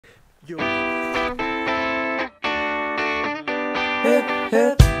Yo. Hip,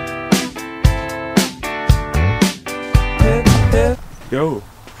 hip. Hip, hip. Yo.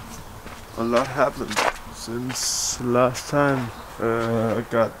 A lot happened since last time. I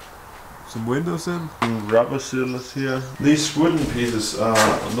got some windows in, some rubber sealers here. These wooden pieces are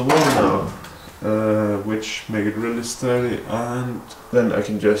on the wall now, which make it really sturdy, and then I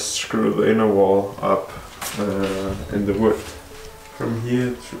can just screw the inner wall up in the wood. From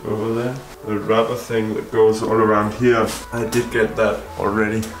here to over there. The rubber thing that goes all around here, I did get that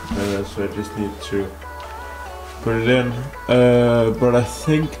already, so I just need to put it in. But I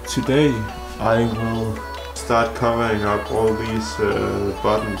think today I will start covering up all these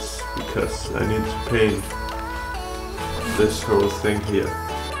buttons, because I need to paint this whole thing here.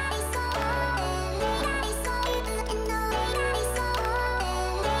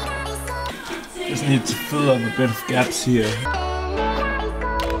 Just need to fill up a bit of gaps here.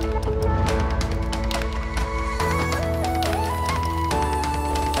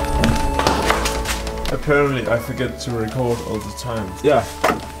 Apparently I forget to record all the time. Yeah,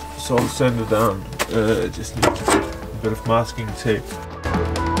 so I'll send it down. Just need a bit of masking tape.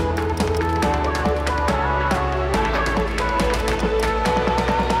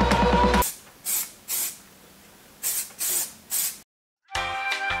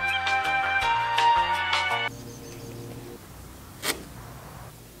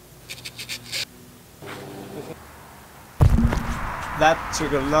 That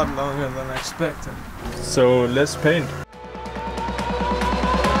took a lot longer than I expected. So let's paint.